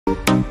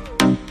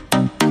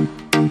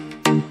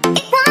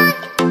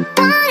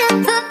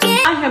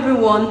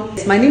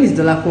everyone, my name is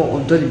Dolapo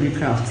of Dolly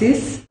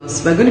Craftist.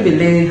 So we're going to be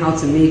learning how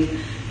to make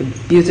a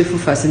beautiful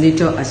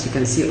fascinator, as you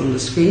can see on the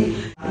screen.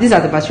 These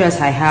are the materials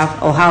I have,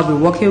 or how I'll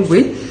be working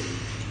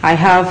with. I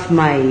have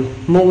my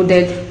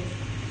molded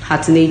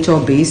fascinator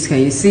base. Can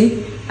you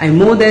see? I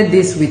molded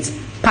this with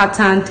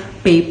patterned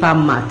paper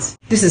mat.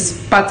 This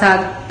is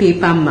patterned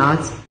paper mat.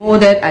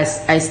 Molded, I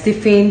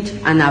stiffened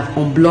and I've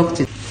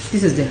unblocked it.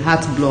 This is the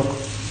heart block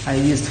I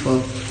used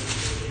for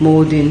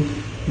molding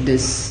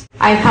this.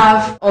 I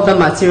have other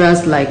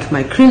materials like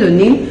my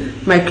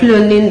crinoline. My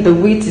crinoline, the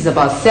width is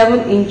about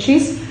 7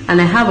 inches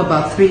and I have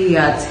about 3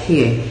 yards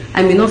here.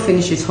 I may not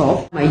finish it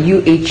off. My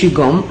UHU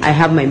gum, I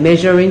have my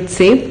measuring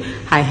tape,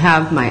 I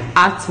have my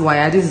art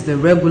wire. This is the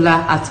regular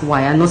art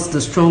wire, not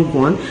the strong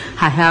one.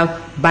 I have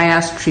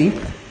bias strip,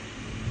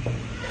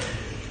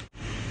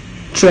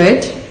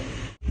 thread,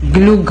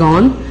 glue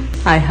gun,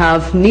 I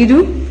have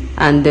needle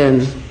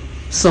and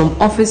some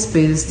office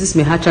space. This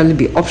may actually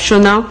be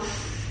optional.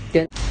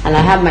 And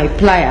I have my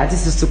plier.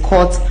 This is to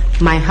cut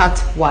my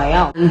heart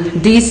wire.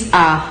 And these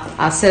are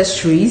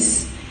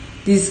accessories.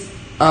 These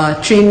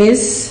are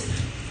trimmings.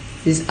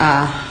 These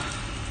are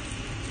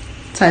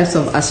types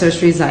of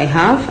accessories I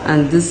have,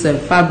 and this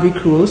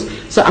fabric rolls.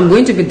 So I'm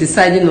going to be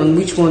deciding on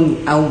which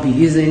one I will be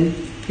using,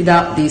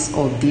 either this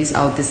or this.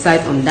 I'll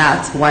decide on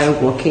that while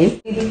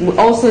working. We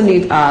also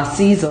need our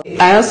scissors.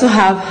 I also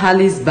have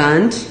Harley's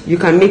band. You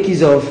can make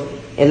use of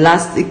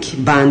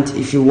elastic band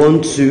if you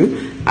want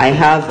to. I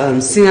have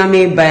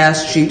cinamay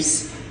bias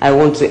strips I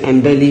want to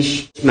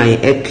embellish my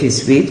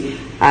headpiece with.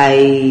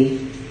 I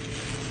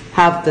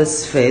have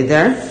this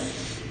feather.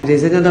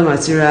 There's another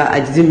material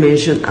I didn't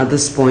mention at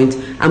this point.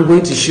 I'm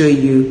going to show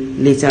you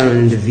later on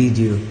in the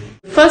video.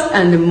 First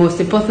and the most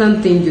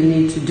important thing you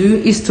need to do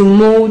is to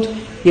mold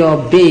your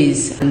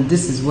base, and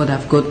this is what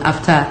I've got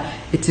after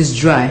it is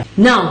dry.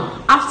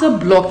 Now after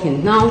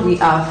blocking, now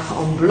we are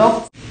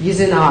unblocked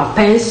using our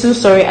pencil.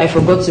 Sorry, I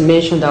forgot to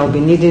mention that I'll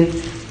be needing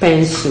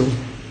pencil.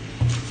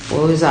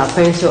 Or use our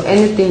pencil,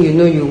 anything you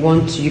know you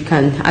want, you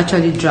can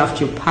actually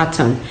draft your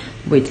pattern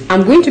with.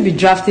 I'm going to be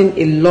drafting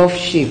a love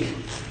shape.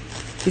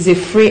 It's a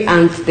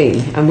freehand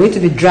thing. I'm going to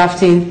be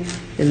drafting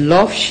a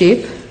love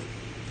shape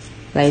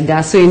like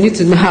that. So you need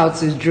to know how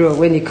to draw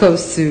when it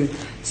comes to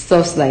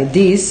stuff like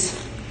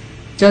this.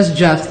 Just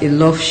draft a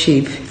love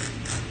shape.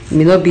 It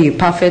may not be a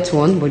perfect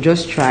one, but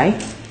just try.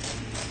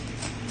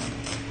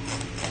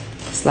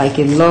 It's like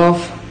a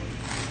love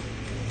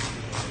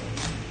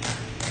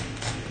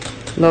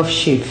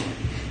shape.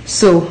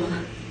 So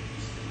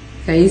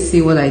can you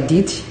see what I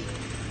did?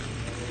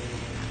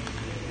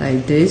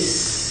 Like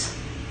this,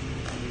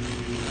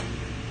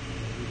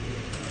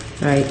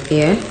 right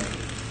here,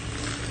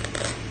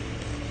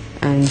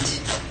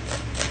 and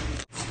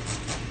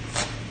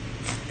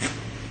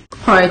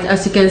all right,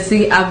 as you can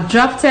see, I've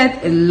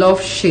drafted a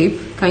love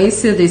shape. Can you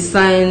see the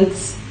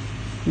signs,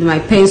 my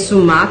pencil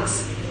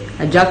marks?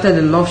 I drafted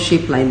a love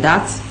shape like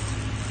that.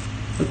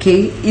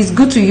 Okay, it's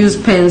good to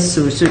use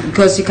pencil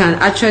because you can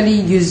actually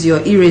use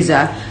your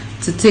eraser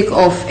to take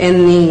off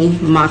any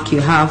mark you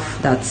have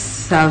that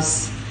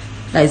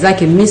is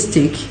like a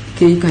mistake.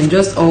 Okay, you can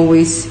just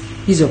always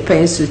use your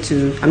pencil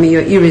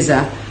your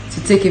eraser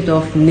to take it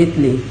off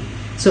neatly.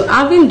 So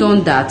having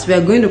done that, we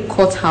are going to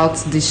cut out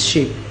this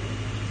shape.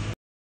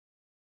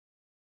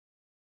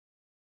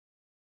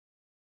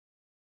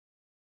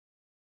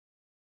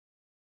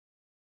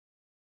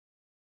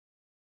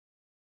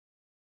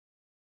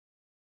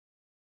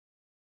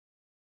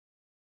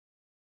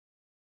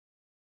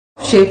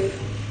 Shape,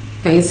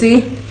 can you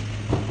see?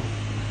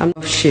 I'm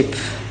of shape.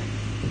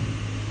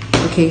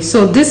 Okay,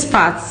 so this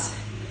part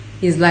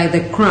is like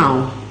the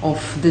crown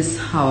of this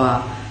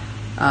our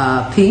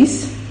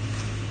piece.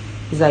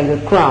 It's like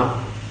the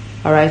crown.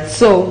 All right,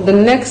 so the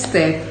next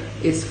step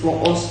is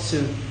for us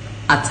to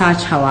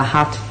attach our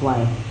heart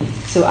wire.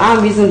 So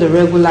I'm using the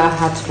regular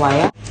heart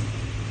wire.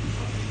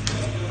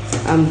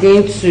 I'm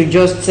going to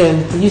just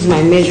use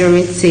my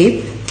measuring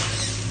tape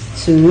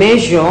to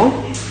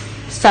measure.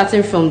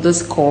 Starting from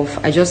this curve,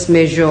 I just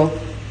measure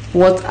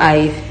what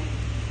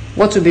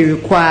will be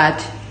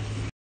required.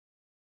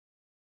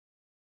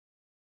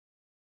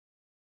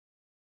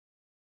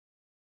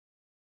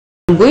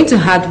 I'm going to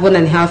add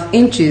 1.5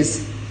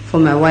 inches for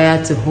my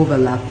wire to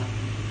overlap.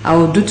 I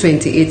will do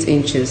 28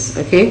 inches.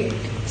 Okay,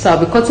 so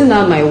I'll be cutting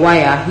out my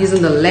wire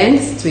using the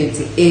length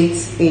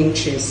 28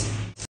 inches.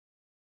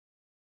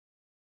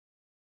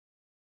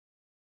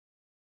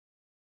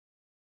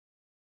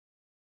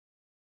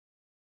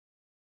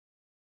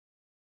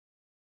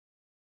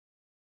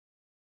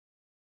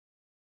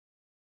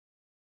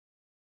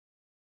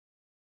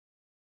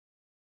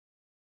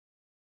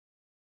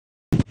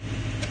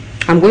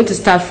 I'm going to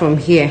start from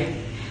here.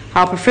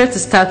 I'll prefer to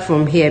start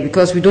from here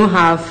because we don't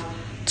have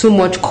too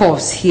much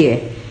curves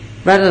here,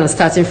 rather than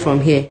starting from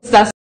here.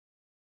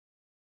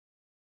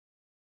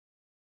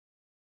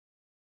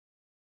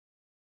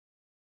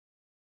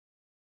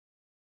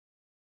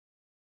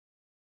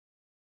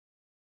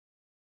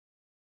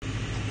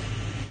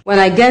 When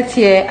I get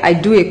here, I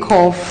do a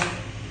curve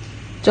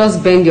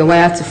just bend your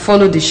wire to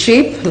follow the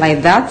shape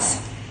like that.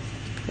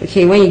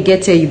 Okay, when you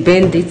get here, you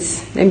bend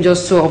it. Let me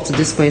just sew up to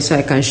this point so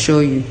I can show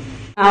you.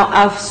 Now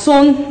I've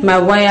sewn my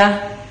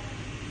wire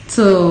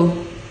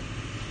to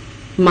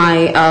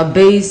my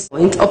base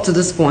point up to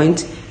this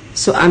point,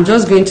 so I'm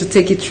just going to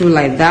take it through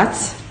like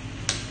that.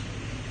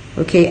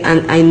 Okay,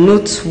 and I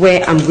note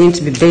where I'm going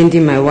to be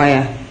bending my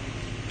wire.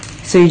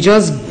 So you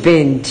just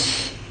bend.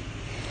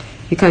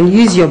 You can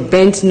use your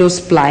bent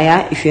nose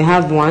plier if you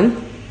have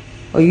one,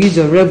 or use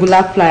your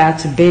regular plier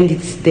to bend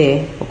it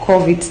there or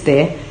curve it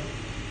there,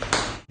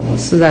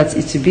 so that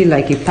it will be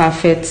like a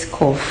perfect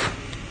curve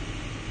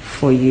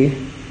for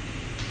you.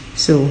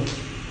 So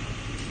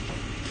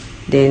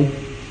then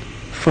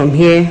from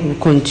here we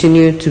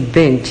continue to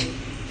bend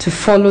to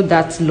follow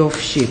that love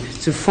shape,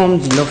 to form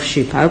the love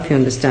shape. I hope you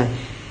understand.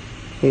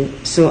 Okay,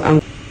 so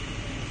I'm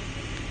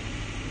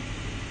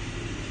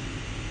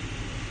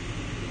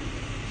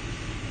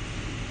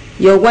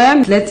your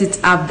wire, let it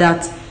have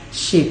that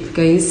shape.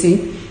 Can you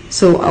see?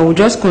 So I will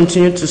just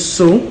continue to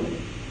sew.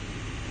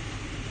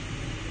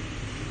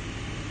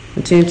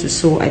 Continue to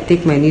sew. I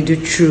take my needle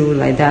through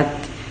like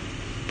that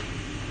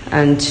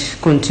and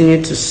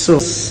continue to sew.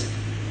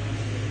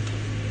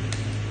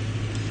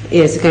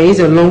 Yes, you can use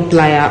your long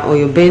plier or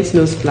your bent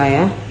nose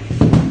plier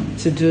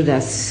to do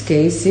that.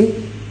 Can you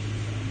see?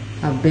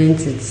 I've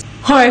bent it.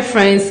 Alright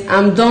friends,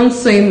 I'm done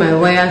sewing my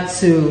wire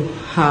to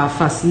her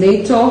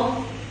fascinator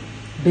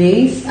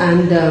base,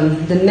 and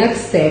the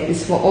next step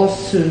is for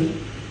us to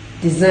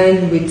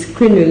design with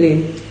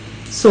crinoline.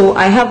 So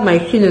I have my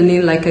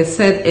crinoline, like I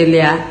said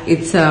earlier,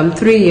 it's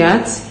 3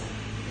 yards,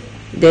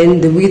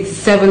 then the width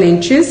 7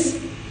 inches.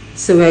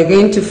 So we're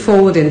going to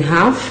fold in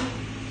half.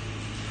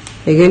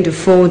 We're going to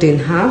fold in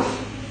half,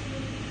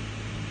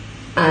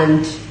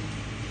 and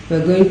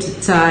we're going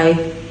to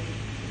tie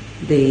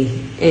the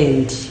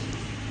end.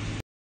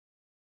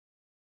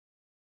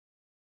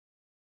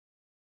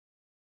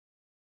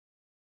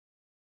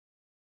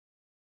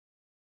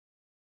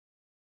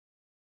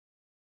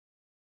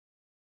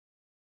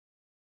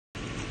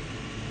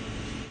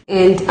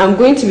 And I'm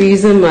going to be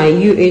using my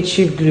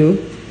UHU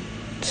glue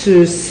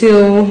to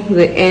seal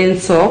the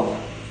ends up,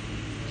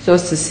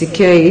 just to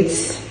secure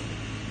it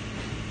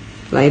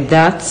like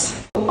that.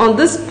 On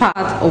this part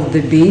of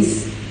the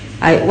base,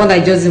 what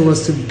I just did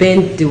was to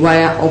bend the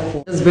wire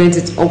upward. Just bend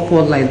it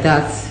upward like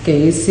that.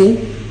 Can you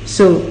see?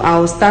 So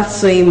I'll start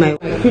sewing my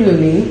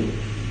crinoline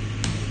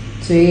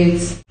to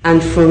it,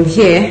 and from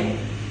here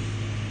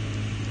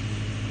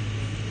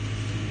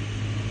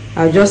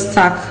I'll just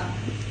tack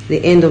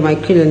the end of my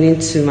crinoline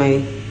to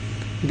my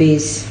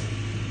base.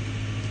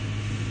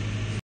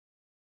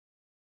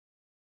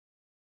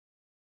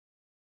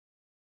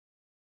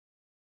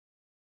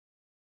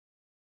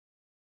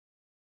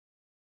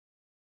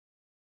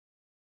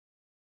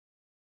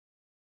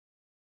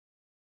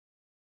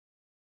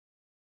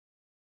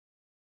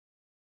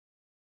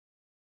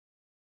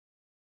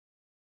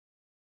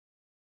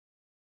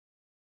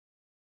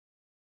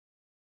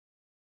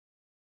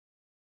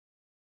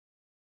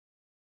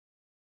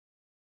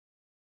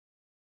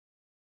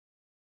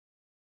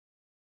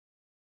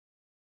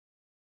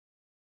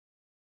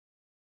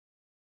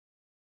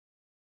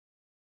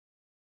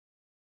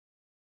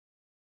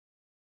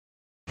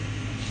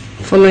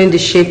 Following the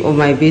shape of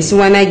my base. So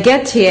when I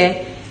get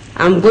here,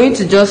 I'm going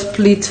to just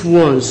pleat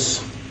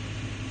once.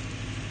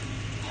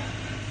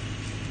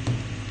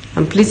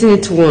 I'm pleating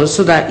it once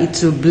so that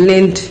it will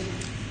blend,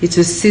 it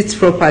will sit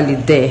properly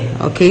there.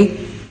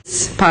 Okay,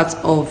 it's part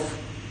of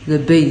the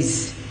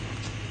base.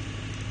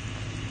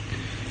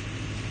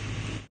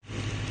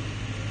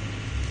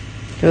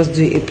 Just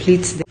do a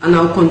pleat there, and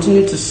I'll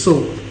continue to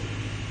sew.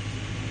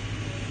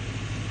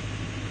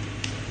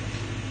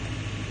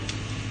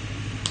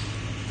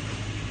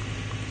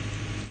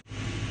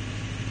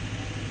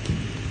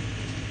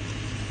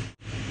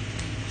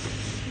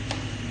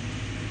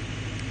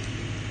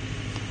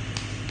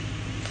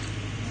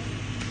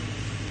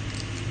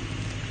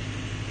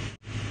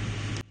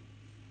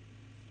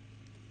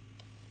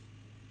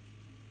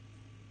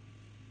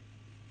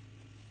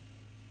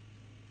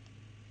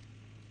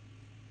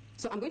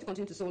 So I'm going to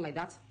continue to sew like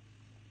that.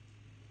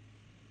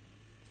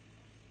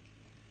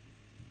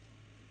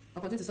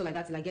 I'll continue to sew like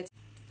that till I get.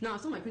 Now,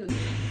 sew my crinoline.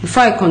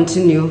 Before I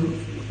continue,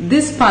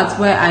 this part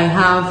where I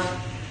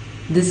have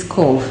this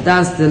curve,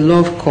 that's the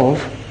love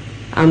curve,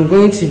 I'm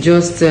going to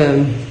just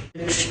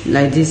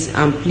like this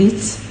and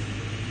pleat.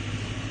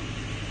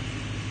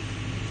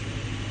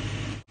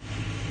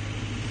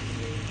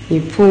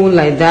 You pull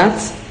like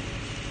that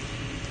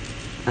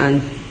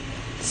and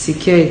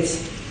secure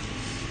it.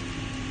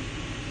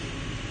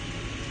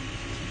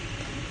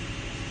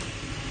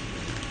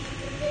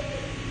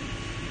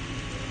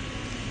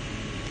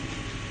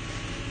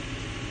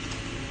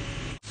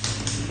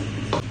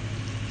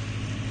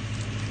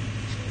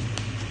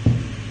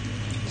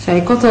 So I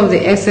cut off the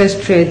excess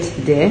thread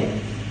there.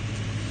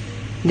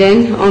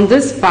 Then on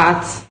this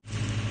part,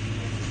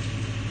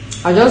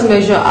 I'll just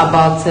measure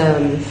about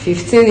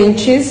 15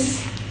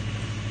 inches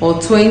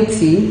or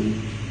 20.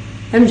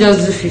 Let me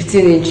just do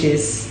 15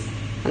 inches.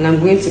 and I'm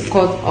going to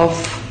cut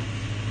off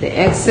the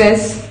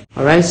excess.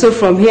 All right, so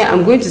from here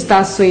I'm going to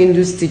start sewing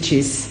those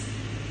stitches.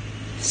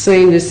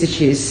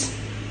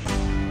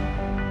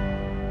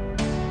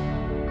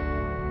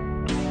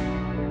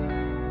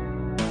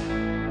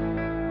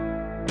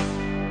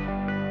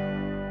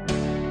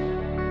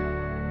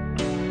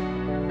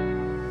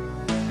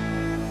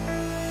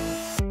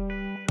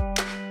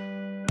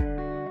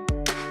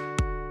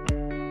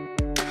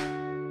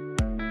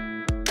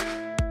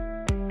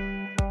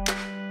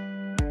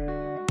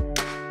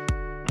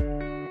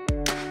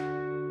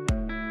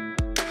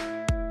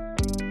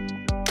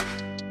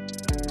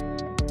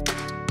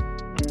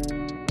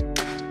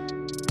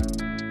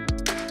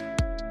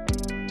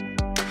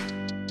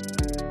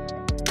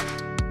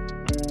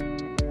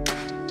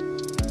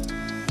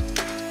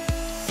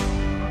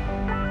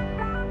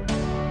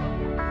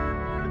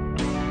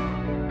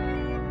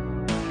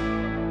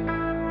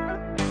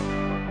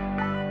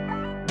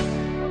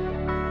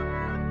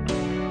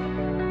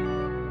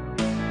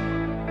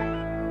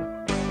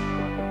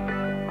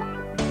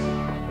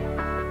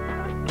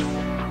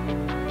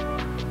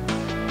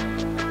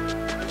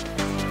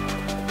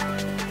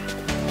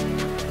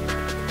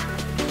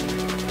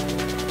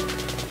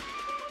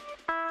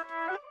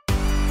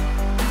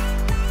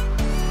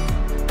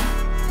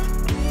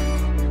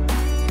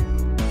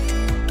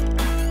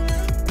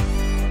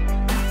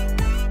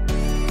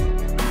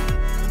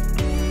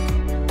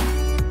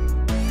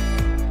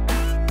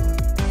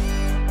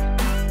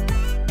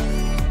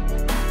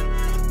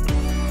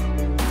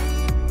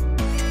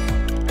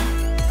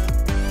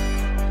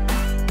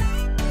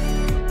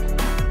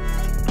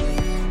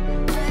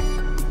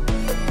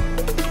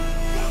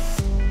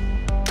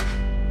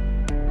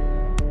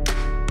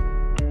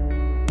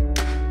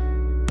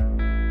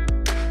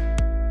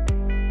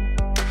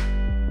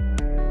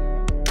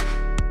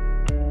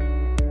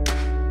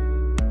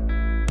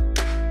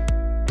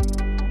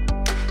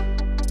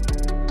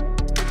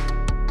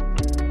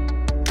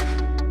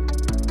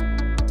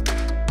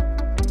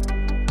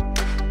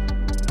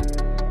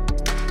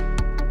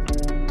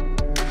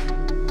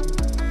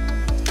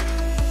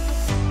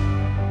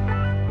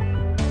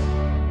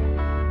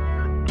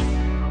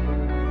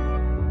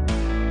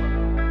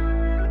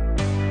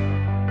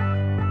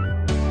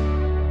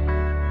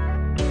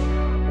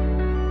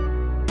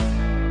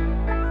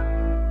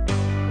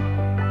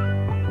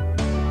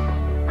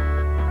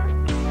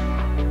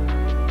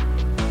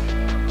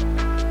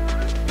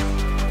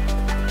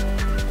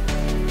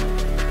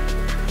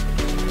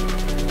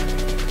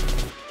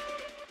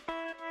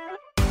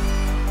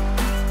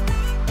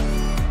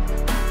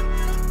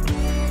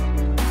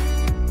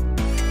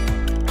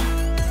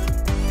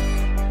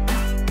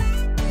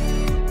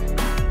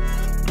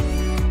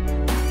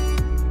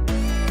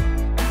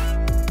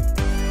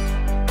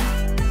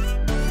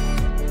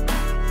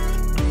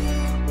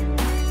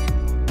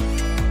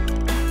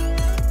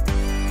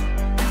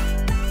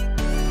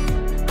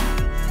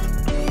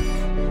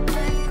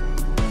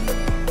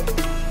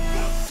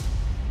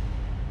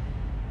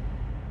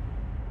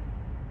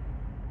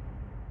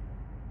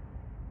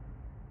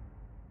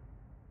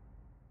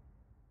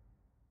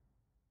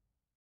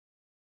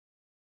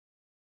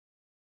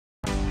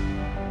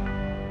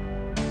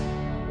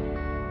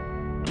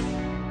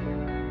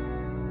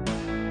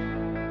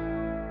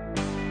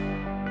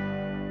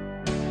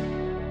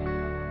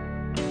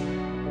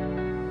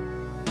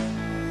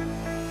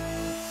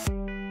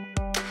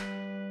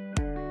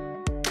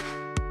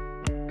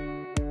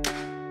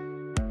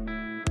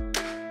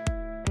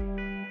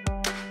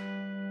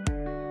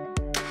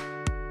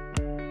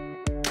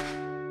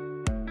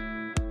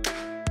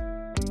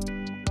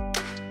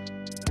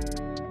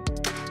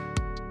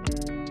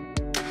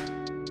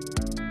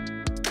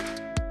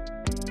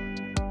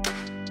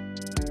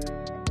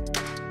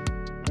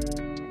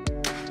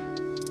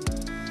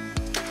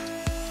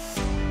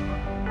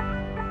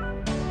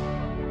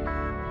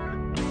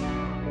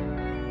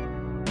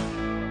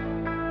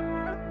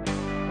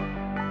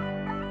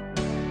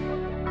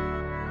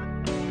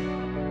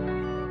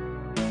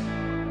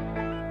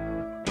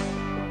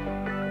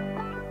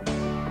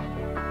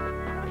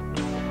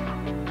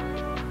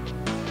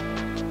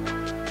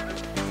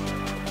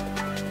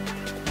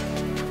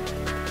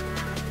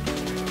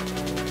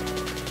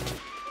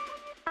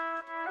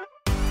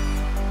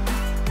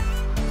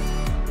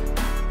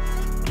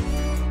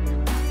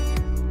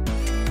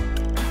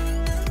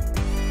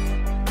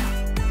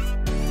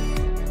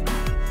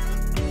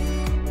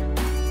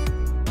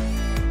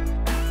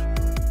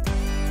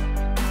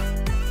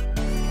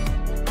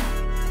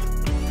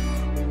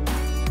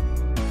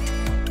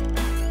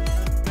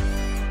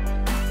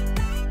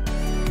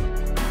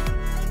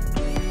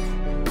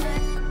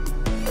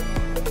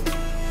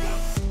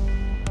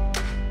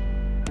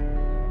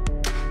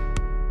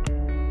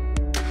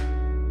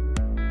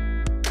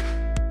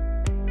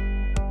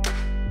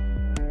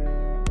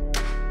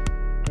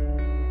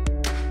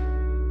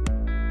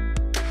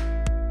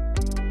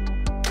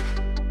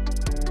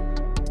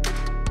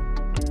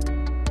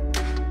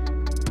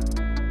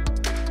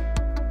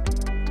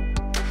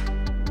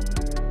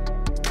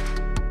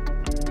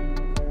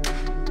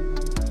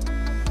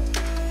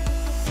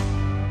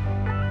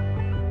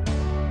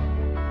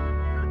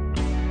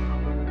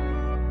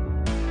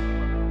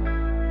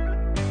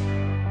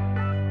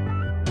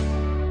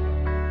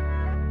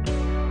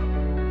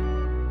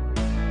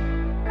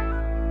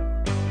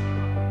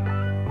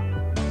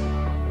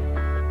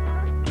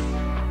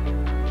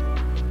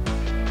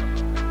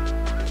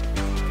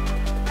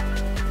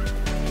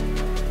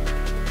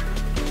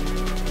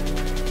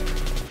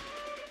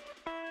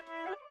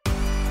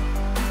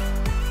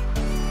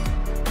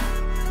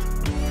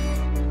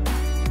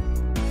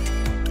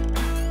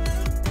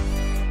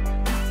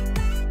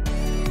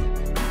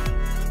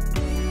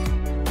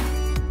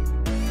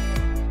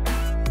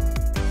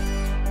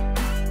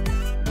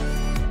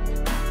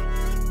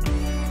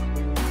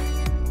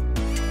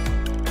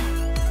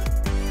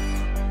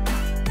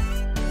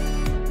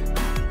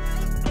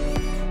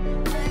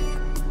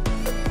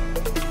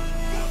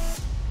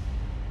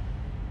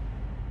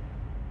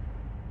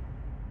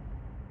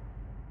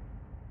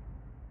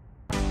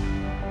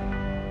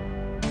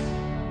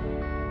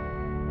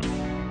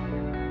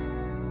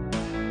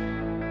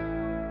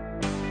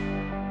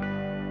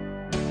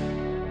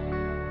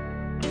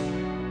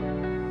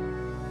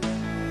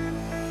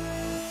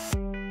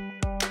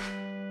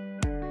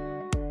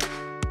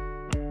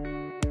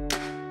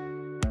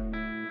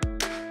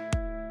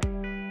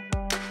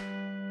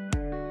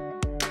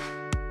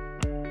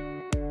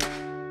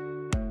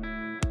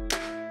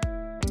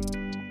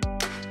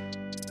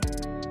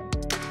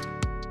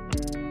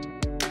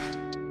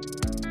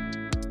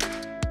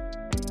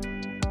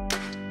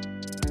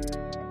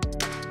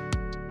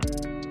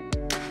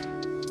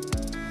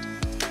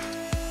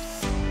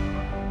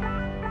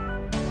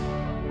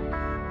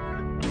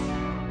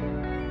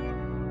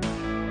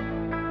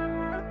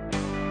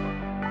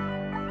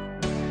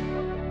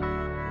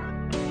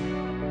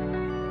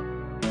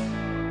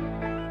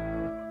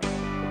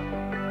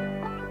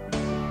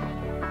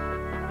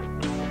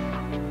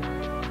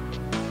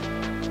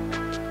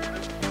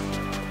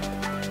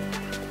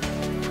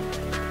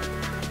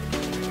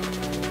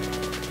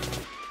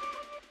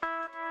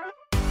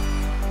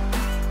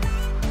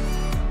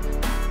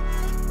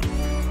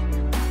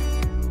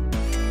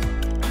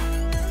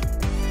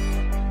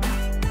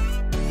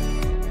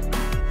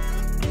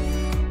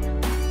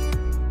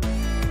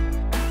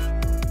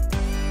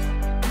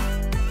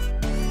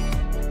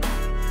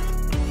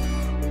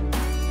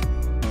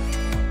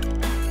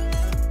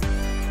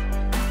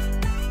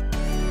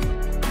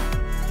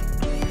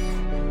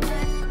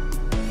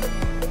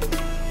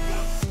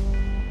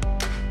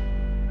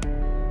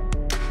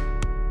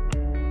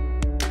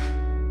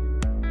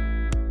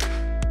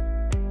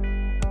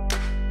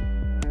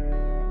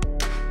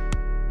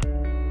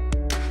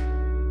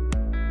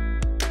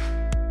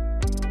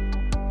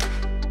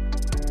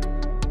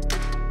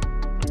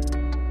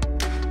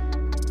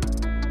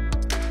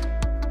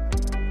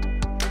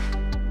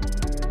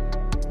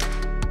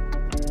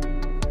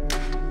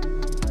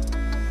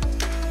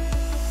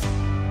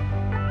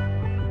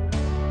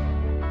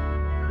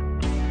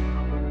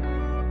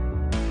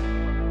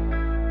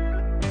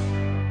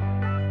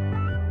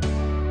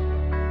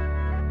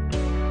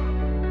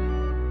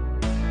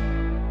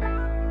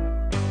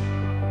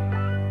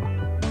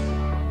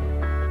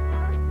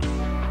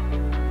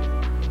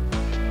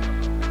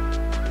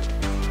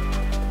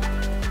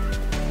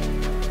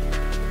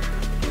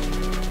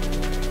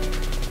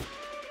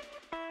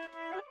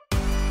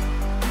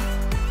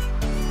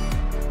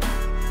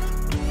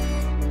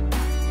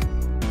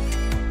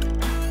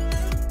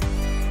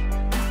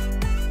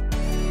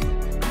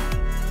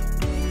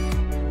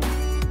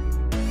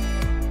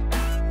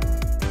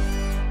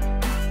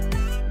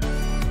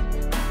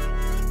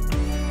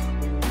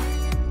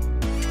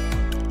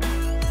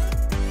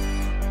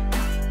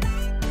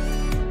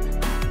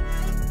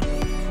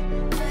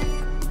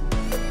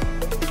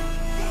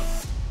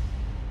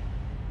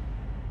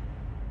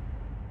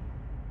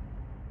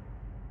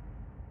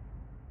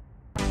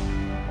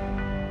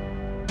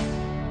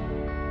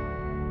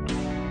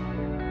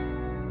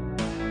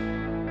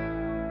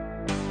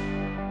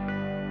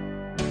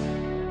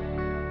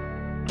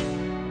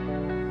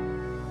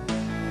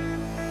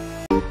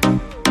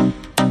 you.